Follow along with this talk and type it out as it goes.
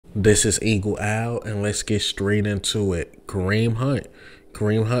This is Eagle Al, and let's get straight into it. Kareem Hunt.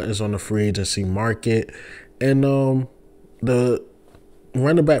 Kareem Hunt is on the free agency market, and the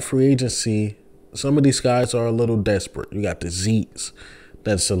running back free agency. Some of these guys are a little desperate. You got the Zeeks,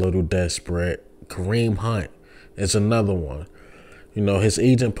 that's a little desperate. Kareem Hunt is another one. You know, his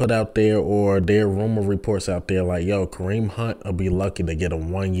agent put out there, or their rumor reports out there, like, yo, Kareem Hunt will be lucky to get a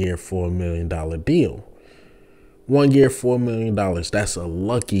 1 year, $4 million deal. 1 year, $4 million. That's a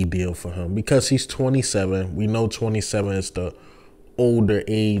lucky deal for him because he's 27. We know 27 is the older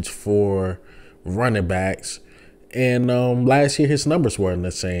age for running backs. And last year, his numbers weren't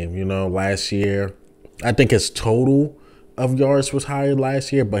the same. You know, last year, I think his total of yards was higher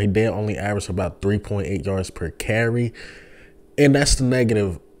last year, but he did only average about 3.8 yards per carry. And that's the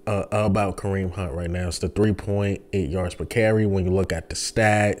negative about Kareem Hunt right now. It's the 3.8 yards per carry. When you look at the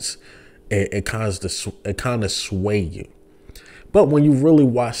stats, it kind of sway you. But when you really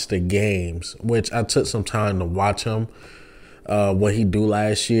watch the games, which I took some time to watch him, what he do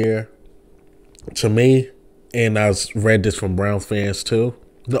last year, to me, and I read this from Brown fans too,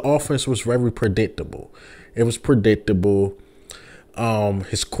 the offense was very predictable. It was predictable.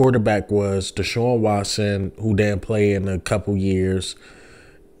 His quarterback was Deshaun Watson, who didn't play in a couple years.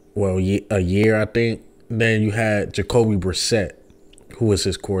 Well, a year, I think. Then you had Jacoby Brissett, who was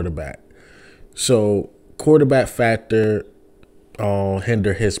his quarterback. So quarterback factor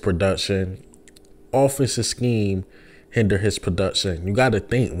hinder his production. Offensive scheme hinder his production. You got to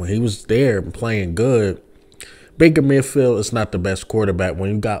think, when he was there and playing good, Baker Mayfield is not the best quarterback.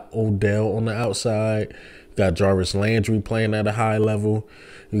 When you got Odell on the outside, you got Jarvis Landry playing at a high level,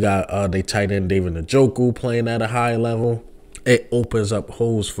 you got they tight end David Njoku playing at a high level, it opens up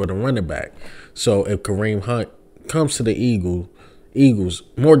holes for the running back. So if Kareem Hunt comes to the Eagles,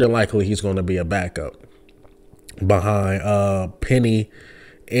 more than likely he's going to be a backup behind Penny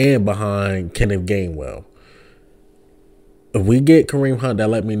and behind Kenneth Gainwell. If we get Kareem Hunt, that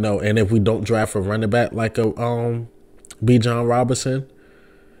let me know. And if we don't draft a running back like a Bijan Robinson,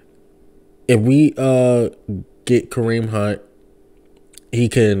 if we get Kareem Hunt, he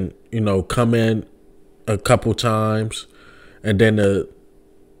can, come in a couple times, and then the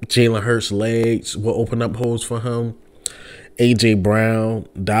Jalen Hurts legs will open up holes for him. A.J. Brown,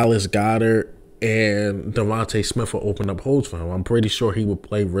 Dallas Goedert, and Devontae Smith will open up holes for him. I'm pretty sure he would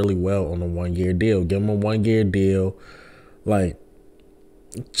play really well on a 1 year deal. Give him a 1 year deal, like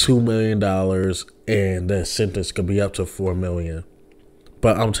 $2 million, and the sentence could be up to $4 million.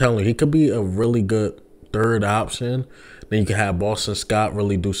 But I'm telling you, he could be a really good third option. Then you can have Boston Scott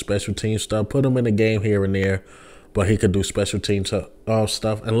really do special team stuff. Put him in the game here and there, but he could do special team stuff.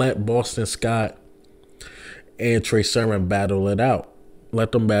 And let Boston Scott and Trey Sermon battle it out.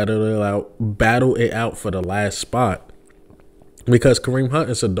 Let them battle it out for the last spot. Because Kareem Hunt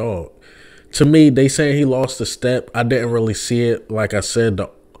is a dog. To me, they say he lost a step. I didn't really see it. Like I said,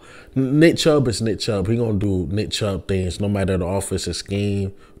 Nick Chubb is Nick Chubb. He gonna do Nick Chubb things, no matter the offensive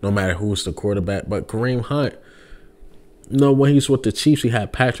scheme, no matter who's the quarterback. But Kareem Hunt, when he was with the Chiefs, he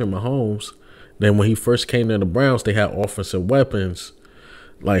had Patrick Mahomes. Then when he first came to the Browns, they had offensive weapons.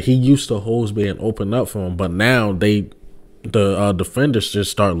 Like, he used to holes being opened up for him, but now the defenders just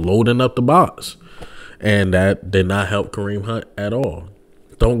start loading up the box, and that did not help Kareem Hunt at all.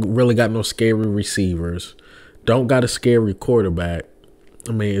 Don't really got no scary receivers. Don't got a scary quarterback.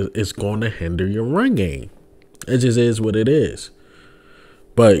 I mean, it's going to hinder your run game. It just is what it is.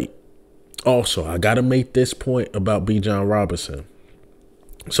 But also, I got to make this point about Bijan Robinson.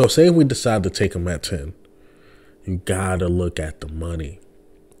 So say if we decide to take him at 10, you got to look at the money.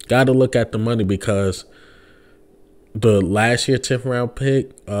 Got to look at the money, because the last year 10th round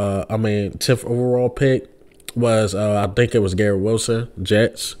pick, 10th overall pick was, I think it was Garrett Wilson,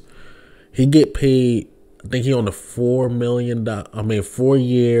 Jets. He get paid, I think he on the $4 million, 4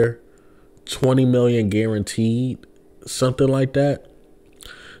 year, $20 million guaranteed, something like that.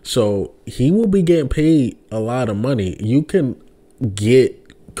 So he will be getting paid a lot of money. You can get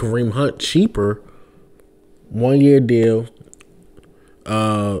Kareem Hunt cheaper, 1 year deal.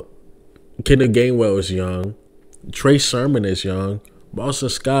 Kenneth Gainwell is young. Trey Sermon is young. Boston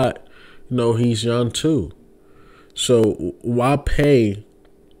Scott, he's young too. So why pay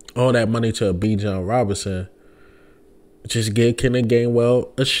all that money to a Bijan Robinson? Just give Kenneth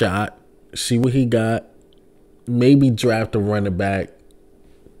Gainwell a shot. See what he got. Maybe draft a running back,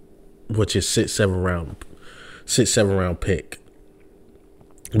 which is 6-7 round pick.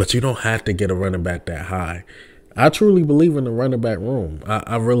 But you don't have to get a running back that high. I truly believe in the running back room.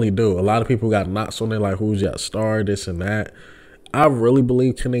 I really do. A lot of people got knocks on there, like who's your star, this and that. I really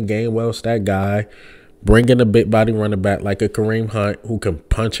believe Kenneth Gainwell's that guy. Bring in a big body running back like a Kareem Hunt who can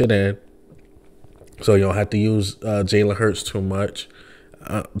punch it in, so you don't have to use Jalen Hurts too much.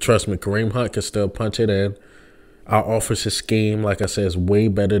 Trust me, Kareem Hunt can still punch it in. Our offensive scheme, like I said, is way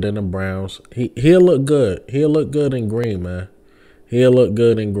better than the Browns. He'll look good. He'll look good in green, man. He'll look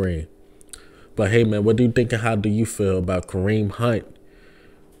good in green. But hey, man, what do you think and how do you feel about Kareem Hunt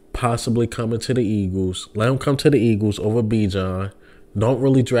possibly coming to the Eagles? Let him come to the Eagles over Bijan. Don't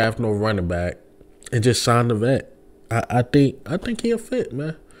really draft no running back and just sign the vet. I think he'll fit,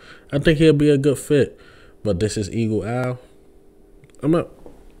 man. I think he'll be a good fit. But this is Eagle Al. I'm up.